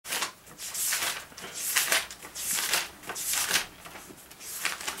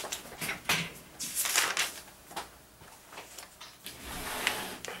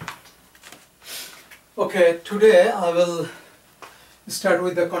Okay, today I will start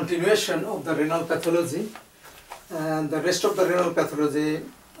with the continuation of the renal pathology, and the rest of the renal pathology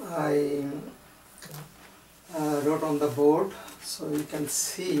I wrote on the board, so you can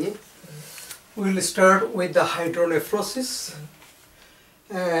see. We will start with the hydronephrosis,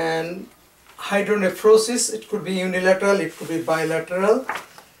 and hydronephrosis, it could be unilateral, it could be bilateral,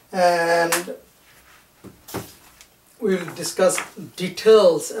 and we will discuss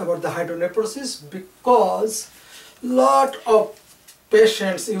details about the hydronephrosis, because lot of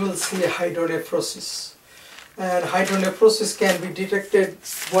patients you will see hydronephrosis, and hydronephrosis can be detected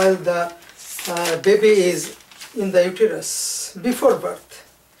while the baby is in the uterus, before birth,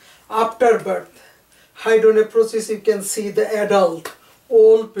 after birth. Hydronephrosis, you can see the adult,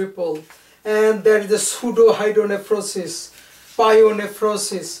 old people, and there is a pseudo hydronephrosis,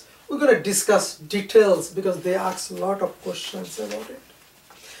 pyonephrosis. We're going to discuss details because they ask a lot of questions about it.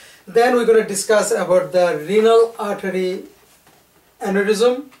 Then we're going to discuss about the renal artery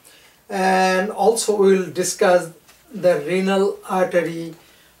aneurysm, and also we will discuss the renal artery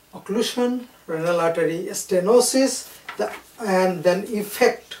occlusion, renal artery stenosis, and then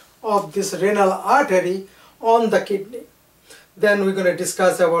effect of this renal artery on the kidney. Then we're going to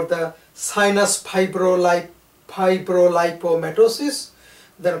discuss about the sinus fibrolipomatosis,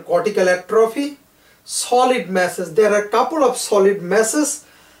 then cortical atrophy, solid masses. There are a couple of solid masses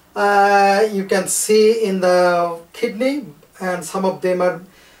you can see in the kidney, and some of them are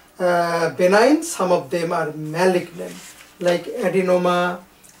benign, some of them are malignant, like adenoma,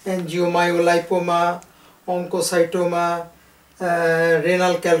 angiomyolipoma, oncocytoma,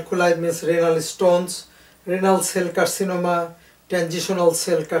 renal calculi, means renal stones, renal cell carcinoma, transitional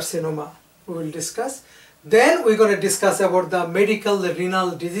cell carcinoma. We will discuss. Then we're going to discuss about the medical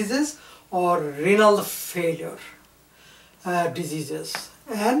renal diseases or renal failure diseases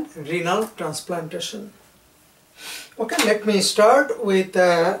and renal transplantation. Okay, let me start with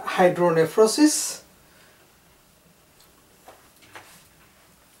hydronephrosis.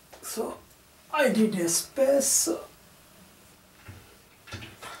 So I did a space.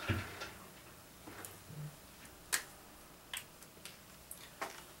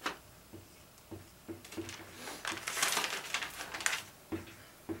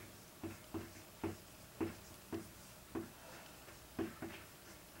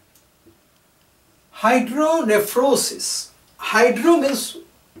 Hydronephrosis. Hydro means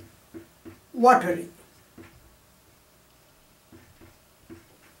watery,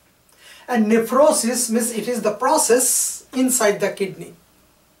 and nephrosis means it is the process inside the kidney.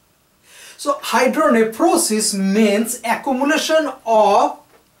 So hydronephrosis means accumulation of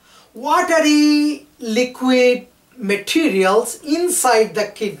watery liquid materials inside the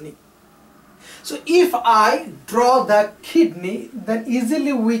kidney. So if I draw the kidney, then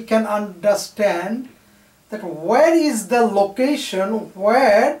easily we can understand that where is the location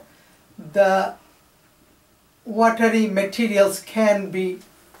where the watery materials can be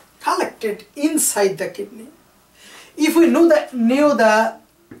collected inside the kidney. If we knew the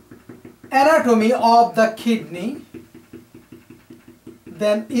anatomy of the kidney,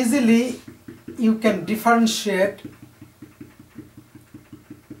 then easily you can differentiate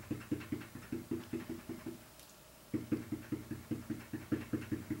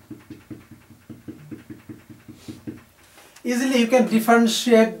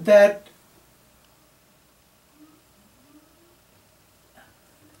that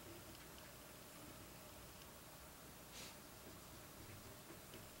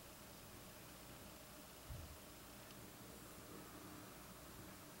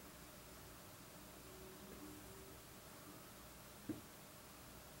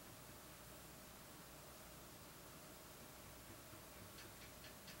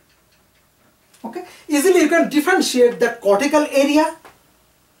easily you can differentiate the cortical area,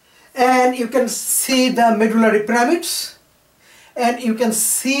 and you can see the medullary pyramids, and you can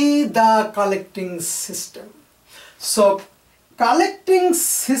see the collecting system. So collecting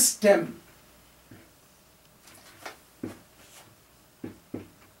system,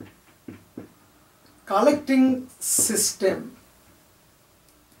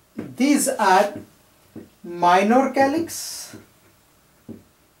 these are minor calyx,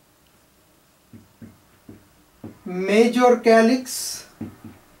 major calyx,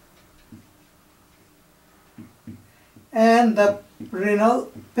 and the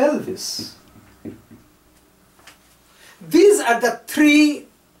renal pelvis. These are the three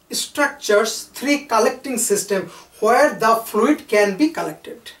structures, three collecting systems where the fluid can be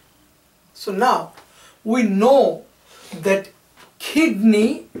collected. So now we know that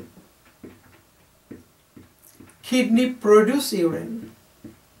kidney produce urine,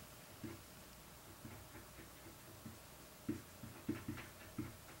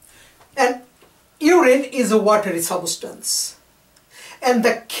 And urine is a watery substance. And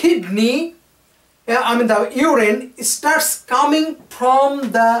the kidney, the urine starts coming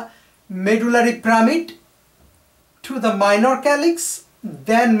from the medullary pyramid to the minor calyx,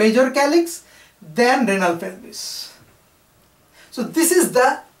 then major calyx, then renal pelvis. So this is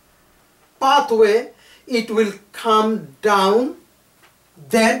the pathway. It will come down,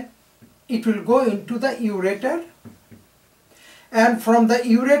 then it will go into the ureter, and from the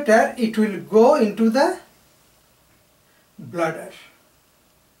ureter it will go into the bladder.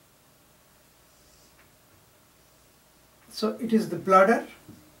 So it is the bladder,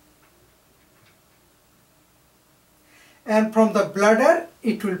 and from the bladder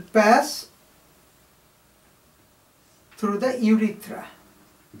it will pass through the urethra.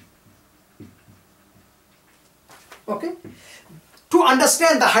 Okay? To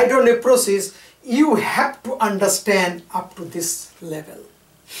understand the hydronephrosis, you have to understand up to this level.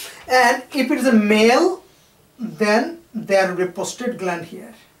 And if it is a male, then there will be prostate gland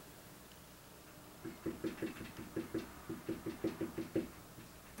here.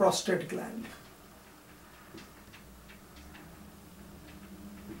 Prostate gland.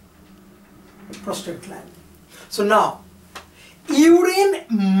 Prostate gland. So now, urine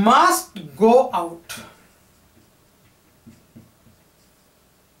must go out.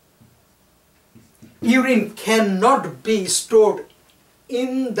 Urine cannot be stored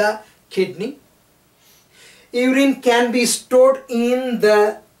in the kidney. Urine can be stored in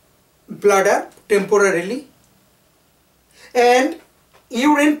the bladder temporarily, and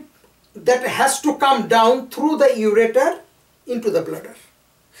urine that has to come down through the ureter into the bladder.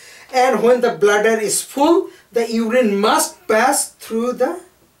 And when the bladder is full, the urine must pass through the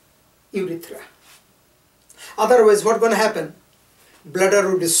urethra. Otherwise, what's going to happen? Bladder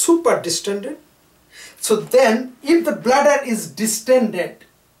will be super distended. So then, if the bladder is distended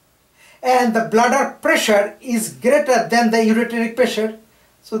and the bladder pressure is greater than the ureteric pressure,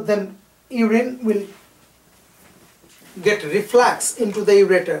 so then urine will get reflux into the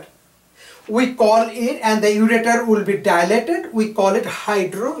ureter. We call it, and the ureter will be dilated, we call it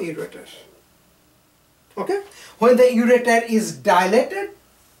hydroureter. Okay? When the ureter is dilated,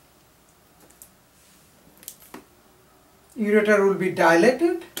 ureter will be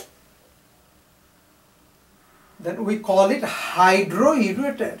dilated, then we call it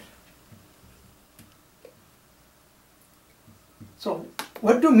hydroureter. So,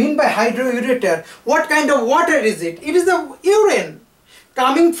 what do you mean by hydroureter? What kind of water is it? It is the urine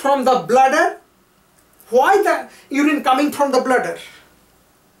coming from the bladder. Why the urine coming from the bladder?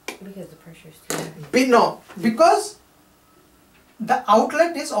 Because the pressure is too heavy. No, because the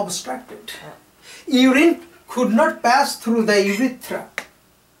outlet is obstructed. Urine could not pass through the urethra.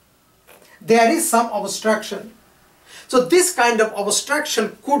 There is some obstruction. So this kind of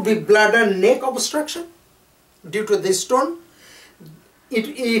obstruction could be bladder neck obstruction due to this stone.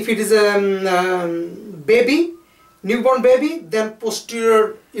 If it is a baby, newborn baby, then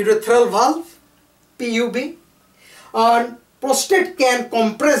posterior urethral valve, PUV. And prostate can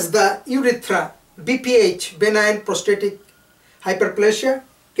compress the urethra, BPH, benign prostatic hyperplasia,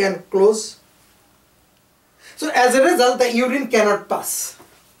 can close. So as a result, the urine cannot pass.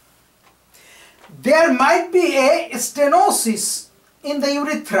 There might be a stenosis in the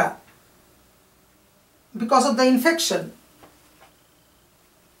urethra because of the infection,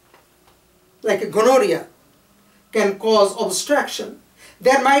 like a gonorrhea can cause obstruction.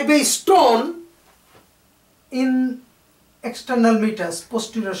 There might be a stone in external meatus,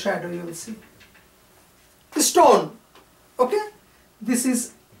 posterior shadow, you will see. The stone, okay? This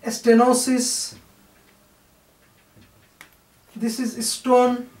is a stenosis. This is a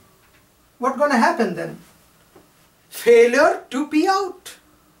stone. What's going to happen then? Failure to pee out.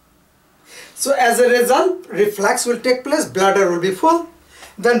 So as a result, reflux will take place, bladder will be full.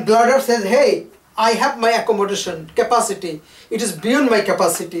 Then bladder says, hey, I have my accommodation capacity. It is beyond my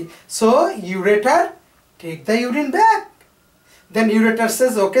capacity. So ureter, take the urine back. Then ureter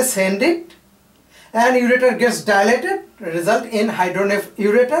says, okay, send it. And ureter gets dilated, result in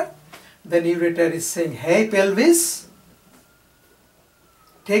hydroureter. Then ureter is saying, hey pelvis,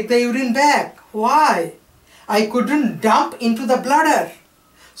 take the urine back. Why? I couldn't dump into the bladder.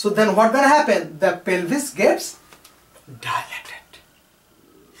 So then what will happen? The pelvis gets dilated.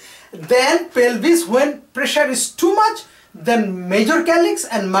 Then pelvis, when pressure is too much, then major calyx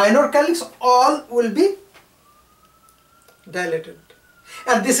and minor calyx all will be dilated.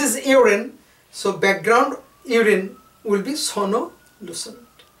 And this is urine. So background urine will be sonolucent.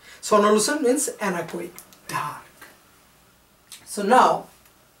 Sonolucent means anechoic, dark. So now,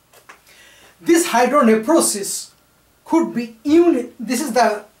 this hydronephrosis could be this is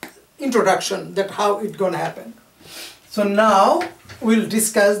the introduction that how it gonna happen. So now we'll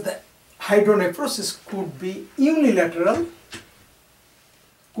discuss the hydronephrosis could be unilateral,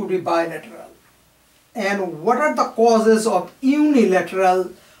 could be bilateral. And what are the causes of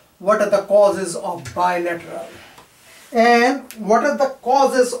unilateral, what are the causes of bilateral? And what are the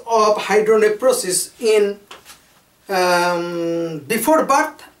causes of hydronephrosis in before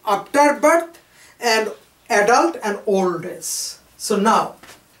birth, after birth, and adult and old age. So now,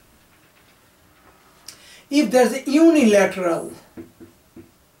 if there's a unilateral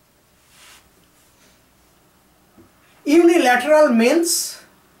means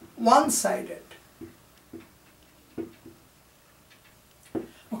one-sided.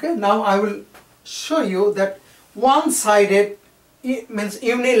 Okay, now I will show you that one-sided means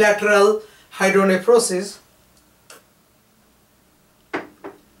unilateral hydronephrosis.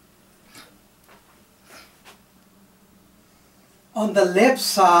 On the left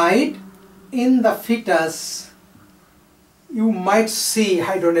side, in the fetus, you might see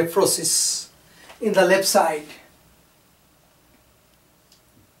hydronephrosis in the left side.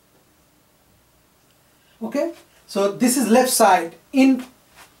 Okay, so this is left side in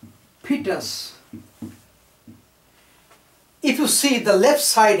fetus. If you see the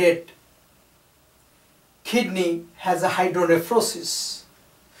left-sided kidney has a hydronephrosis,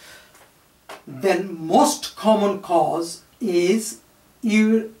 then most common cause is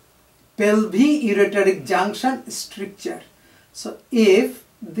pelvic-ureteric junction stricture. So if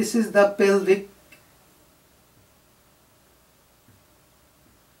this is the pelvic,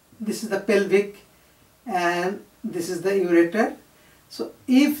 and this is the ureter. So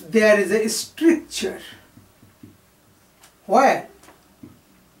if there is a stricture where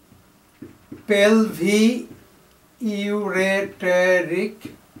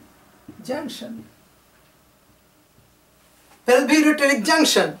pelvic-ureteric junction,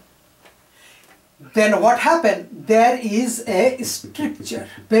 then what happened? There is a stricture,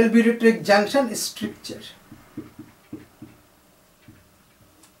 pelvic-ureteric junction stricture.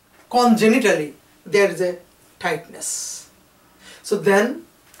 Congenitally, there is a tightness. So then,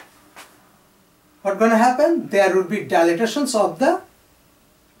 what's going to happen? There will be dilatations of the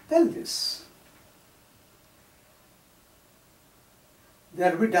pelvis.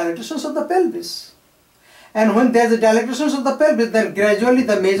 There will be dilatations of the pelvis. And when there is a dilatations of the pelvis, then gradually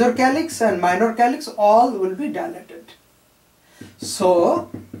the major calyx and minor calyx all will be dilated. So,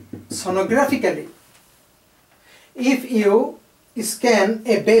 sonographically, if you scan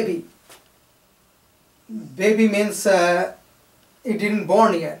a baby means it didn't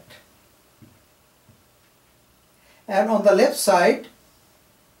born yet. And on the left side,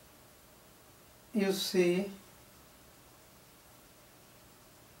 you see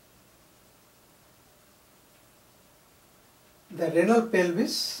the renal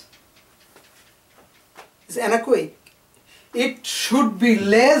pelvis is anechoic. It should be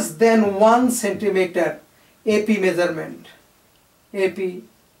less than 1 centimeter AP measurement. AP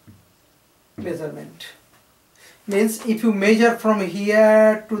measurement means if you measure from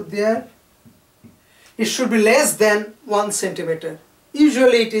here to there, it should be less than 1 centimeter.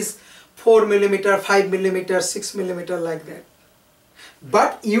 Usually it is 4 millimeter, 5 millimeter, 6 millimeter like that.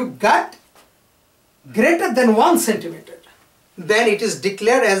 But you got greater than 1 centimeter, then it is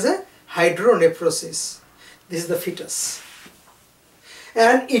declared as a hydronephrosis. This is the fetus.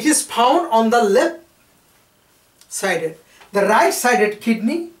 And it is found on the left sided. The right sided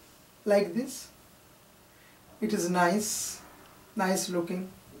kidney, like this, it is nice looking.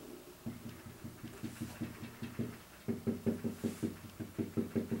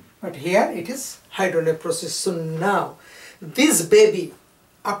 But here it is hydronephrosis. So now, this baby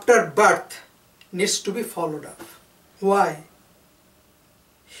after birth needs to be followed up. Why?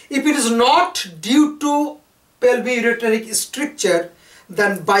 If it is not due to pelvic-ureteric stricture,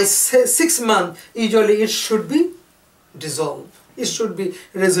 then by 6 months, usually it should be dissolved. It should be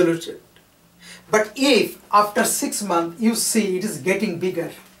resoluted. But if after 6 months you see it is getting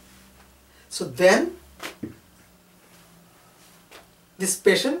bigger, so then this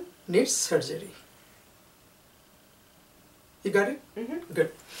patient needs surgery. You got it? Mm-hmm.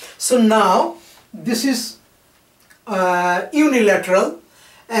 Good. So now this is unilateral.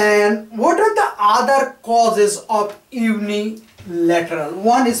 And what are the other causes of unilateral?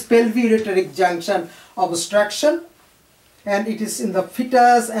 One is pelvic-ureteric junction obstruction, and it is in the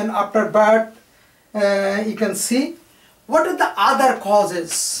fetus and after birth. You can see. What are the other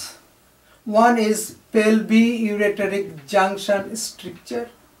causes? One is pelvic-ureteric junction stricture.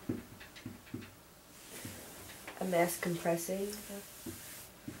 A mass compressing.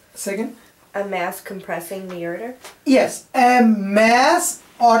 Second? A mass compressing the ureter? Yes, a mass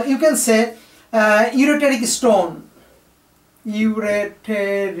or you can say ureteric stone.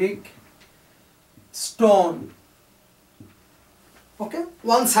 Ureteric stone. Okay,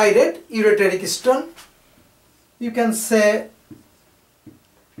 one-sided ureteric stone. You can say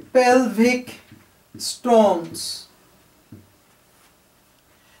pelvic stones.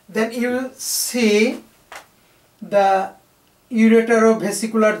 Then you will see the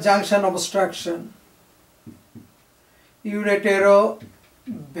ureterovesicular junction obstruction.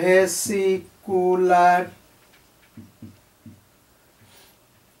 Ureterovesicular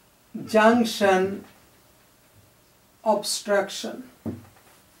junction obstruction.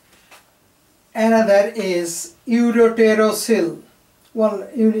 Another is ureterocele, well,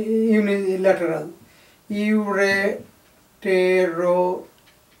 unilateral. Ureterocele.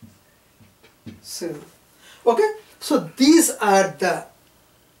 Okay, so these are the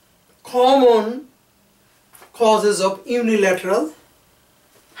common causes of unilateral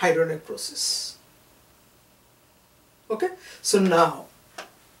hydronephrosis. Okay, so now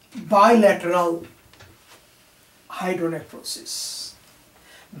bilateral hydronephrosis.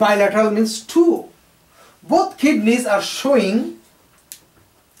 Bilateral means two. Both kidneys are showing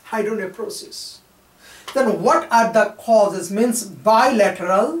hydronephrosis. Then what are the causes? Means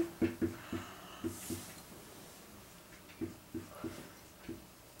bilateral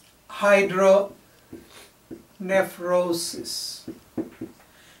hydronephrosis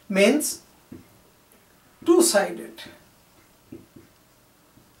means two-sided.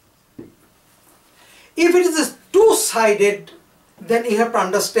 If it is two-sided, then you have to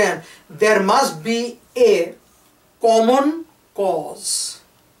understand there must be a common cause.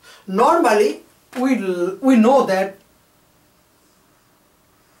 Normally, we know that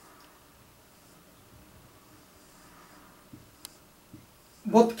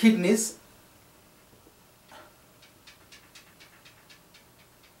both kidneys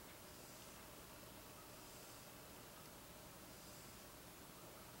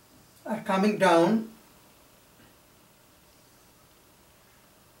are coming down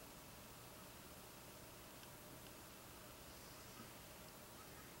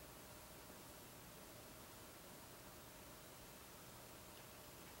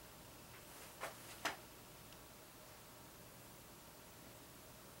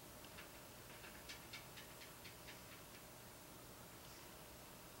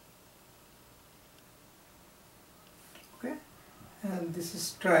and this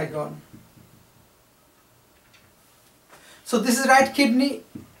is trigon. So this is right kidney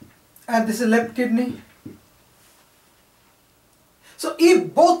and this is left kidney. So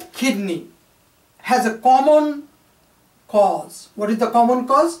if both kidney has a common cause, what is the common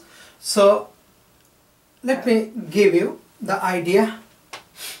cause? So let me give you the idea.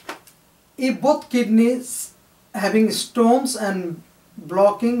 If both kidneys having stones and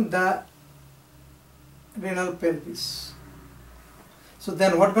blocking the renal pelvis, so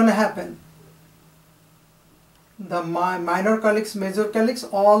then what's going to happen? The minor calyx, major calyx,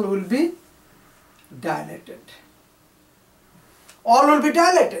 all will be dilated. All will be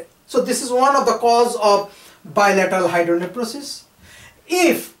dilated. So this is one of the cause of bilateral hydronephrosis.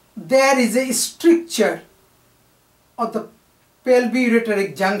 If there is a stricture of the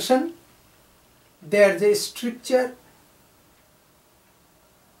pelvic-ureteric junction, there is a stricture,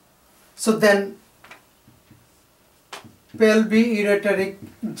 so then pelvic-ureteric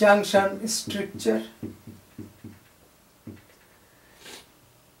junction stricture.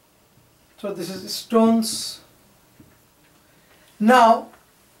 So this is stones. Now,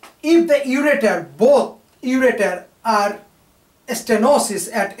 if the ureter, both ureter are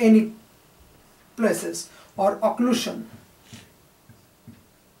stenosis at any places or occlusion,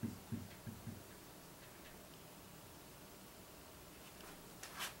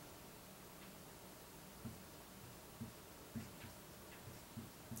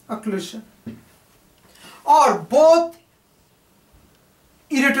 or both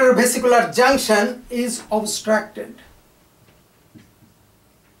ureterovesicular junction is obstructed.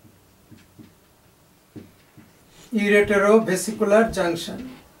 Ureterovesicular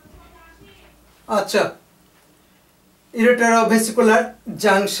junction. Acha.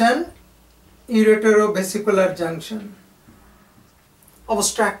 Ureterovesicular junction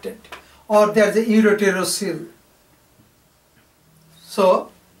obstructed, or there is a ureterocele. So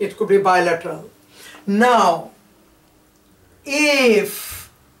it could be bilateral. Now,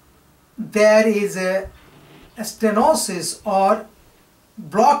 if there is a stenosis or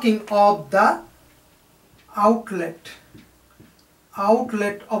blocking of the outlet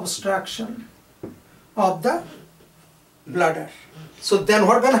obstruction of the bladder, so then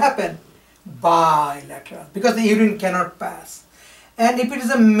what will happen? Bilateral, because the urine cannot pass. And if it is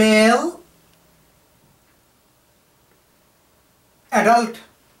a male, adult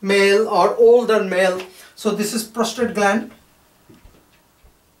male or older male, so this is prostate gland.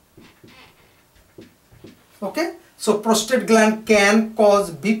 Okay, so prostate gland can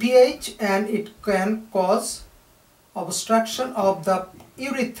cause BPH and it can cause obstruction of the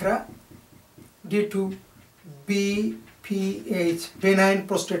urethra due to BPH, benign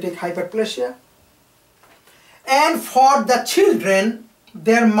prostatic hyperplasia. And for the children,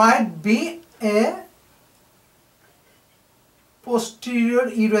 there might be a posterior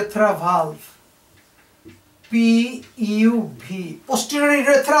urethra valve, PUV. Posterior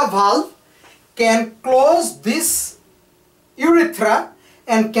urethra valve can close this urethra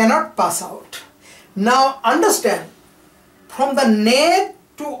and cannot pass out. Now understand, from the neck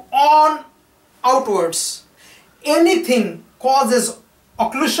to on outwards, anything causes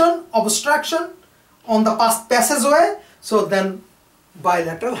occlusion, obstruction on the passageway, so then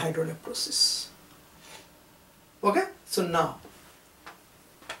bilateral hydronephrosis. Okay, so now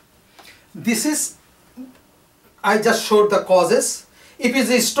this is, I just showed the causes. If it is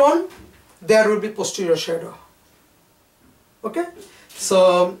a stone, there will be posterior shadow. Okay,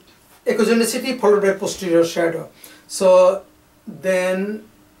 so echogenicity followed by posterior shadow. So then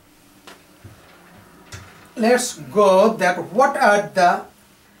let's go that what are the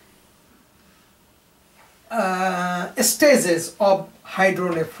stages of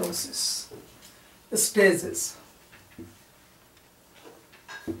hydronephrosis. Stages.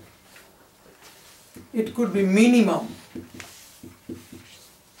 It could be minimum,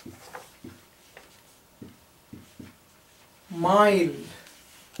 mild,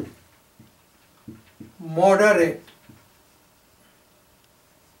 moderate,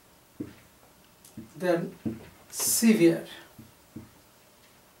 then severe,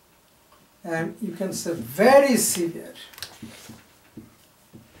 and you can say very severe.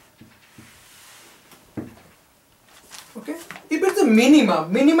 Okay, if it's a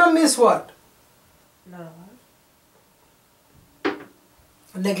minimum is what? No.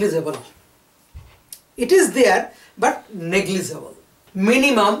 Negligible. It is there, but negligible.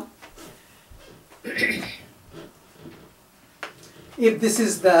 Minimum, if this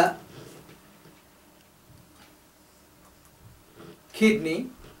is the kidney,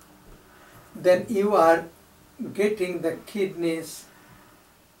 then you are getting the kidneys,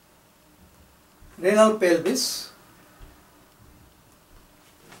 renal pelvis.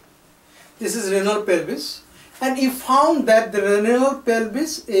 This is renal pelvis, and you found that the renal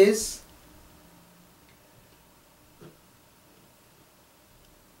pelvis is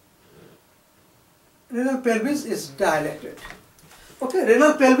dilated. Okay,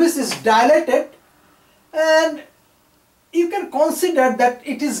 renal pelvis is dilated, and you can consider that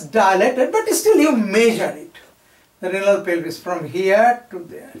it is dilated, but still you measure it, the renal pelvis from here to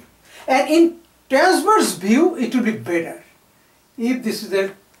there. And in transverse view, it will be better. If this is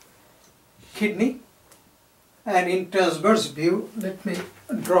a kidney, and in transverse view, let me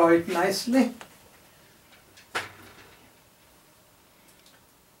draw it nicely.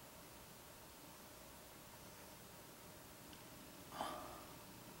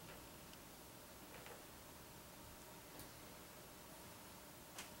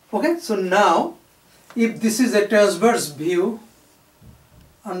 Okay, so now if this is a transverse view,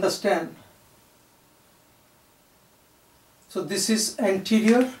 understand. So this is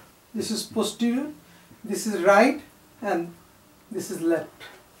anterior, this is posterior, this is right, and this is left.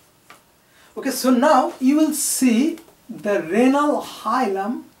 Okay, so now you will see the renal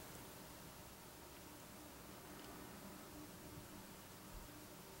hilum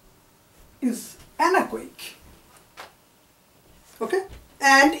is anechoic. Okay,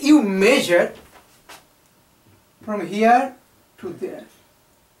 and you measure from here to there.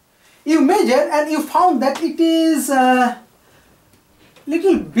 You measure and you found that it is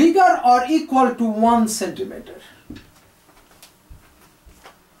little bigger or equal to 1 centimeter.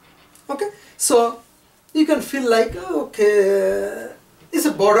 Okay, so you can feel like, okay, it's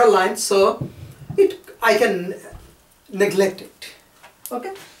a borderline, so I can neglect it.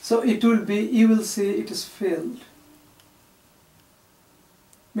 Okay, so it will be, you will see it is filled,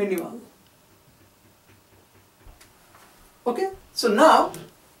 minimal. Okay, so now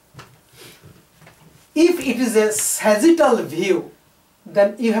if it is a sagittal view,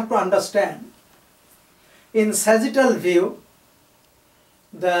 then you have to understand, in sagittal view,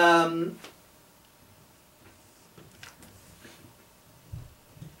 the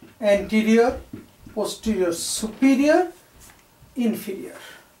anterior, posterior, superior, inferior.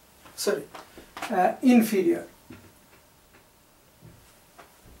 Sorry, inferior.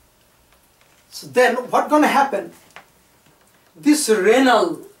 So then what going to happen? this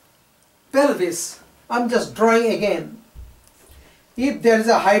renal pelvis, I'm just drawing again. If there is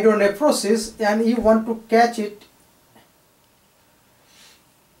a hydronephrosis and you want to catch it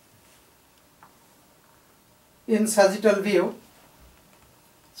in sagittal view,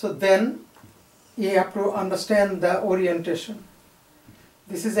 so then you have to understand the orientation.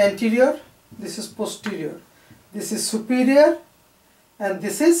 This is anterior, this is posterior, this is superior, and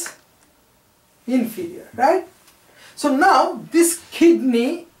this is inferior, right? So now this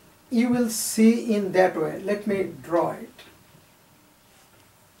kidney you will see in that way. Let me draw it.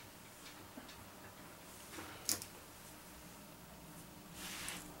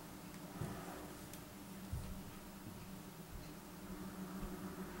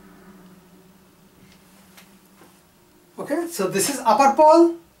 Okay, so this is upper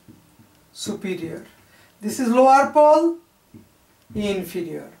pole, superior. This is lower pole,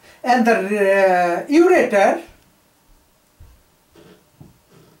 inferior. And the ureter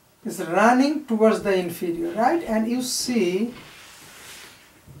is running towards the inferior, right? And you see,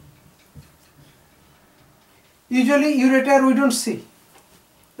 usually ureter we don't see,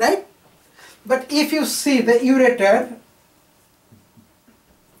 right? But if you see the ureter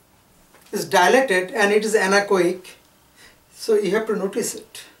is dilated and it is anechoic, so you have to notice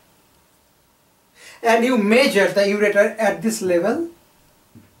it. And you measure the ureter at this level,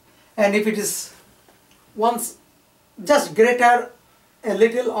 and if it is once just greater a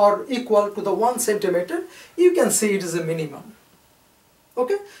little or equal to the 1 centimeter, you can say it is a minimum.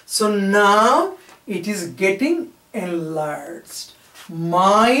 Okay, so now it is getting enlarged.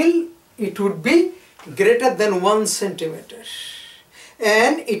 Mile, it would be greater than 1 centimeter,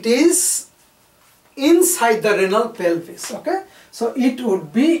 and it is inside the renal pelvis. Okay, so it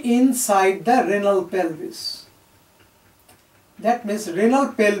would be inside the renal pelvis. That means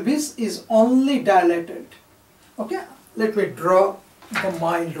renal pelvis is only dilated. Okay, let me draw the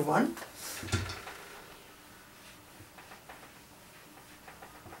mild one.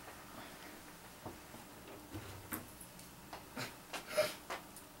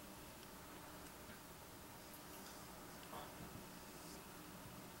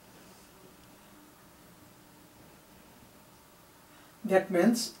 That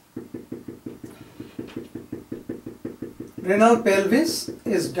means renal pelvis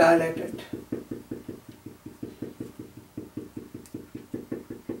is dilated.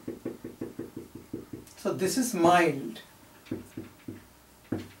 So this is mild.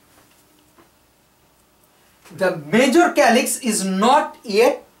 The major calyx is not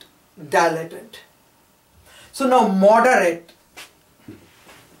yet dilated. So now moderate.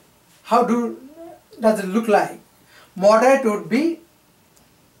 How does it look like? Moderate would be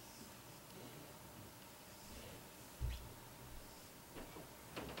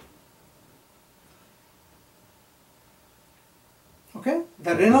okay,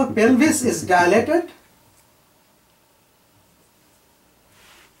 the renal pelvis is dilated.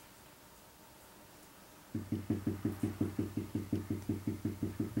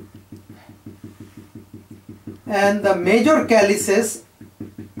 And the major calyces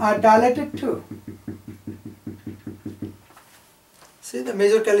are dilated too. See, the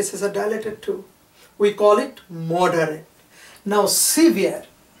major calyces are dilated too. We call it moderate. Now severe.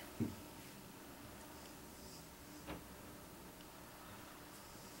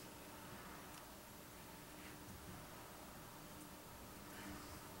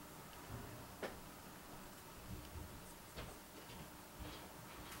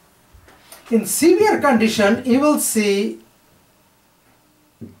 In severe condition, you will see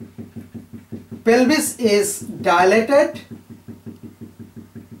pelvis is dilated,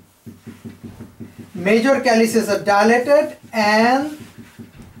 major calyces are dilated, and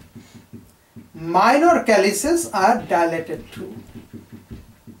minor calyces are dilated too.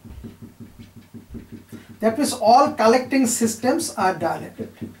 That means all collecting systems are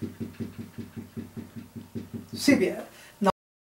dilated. Severe.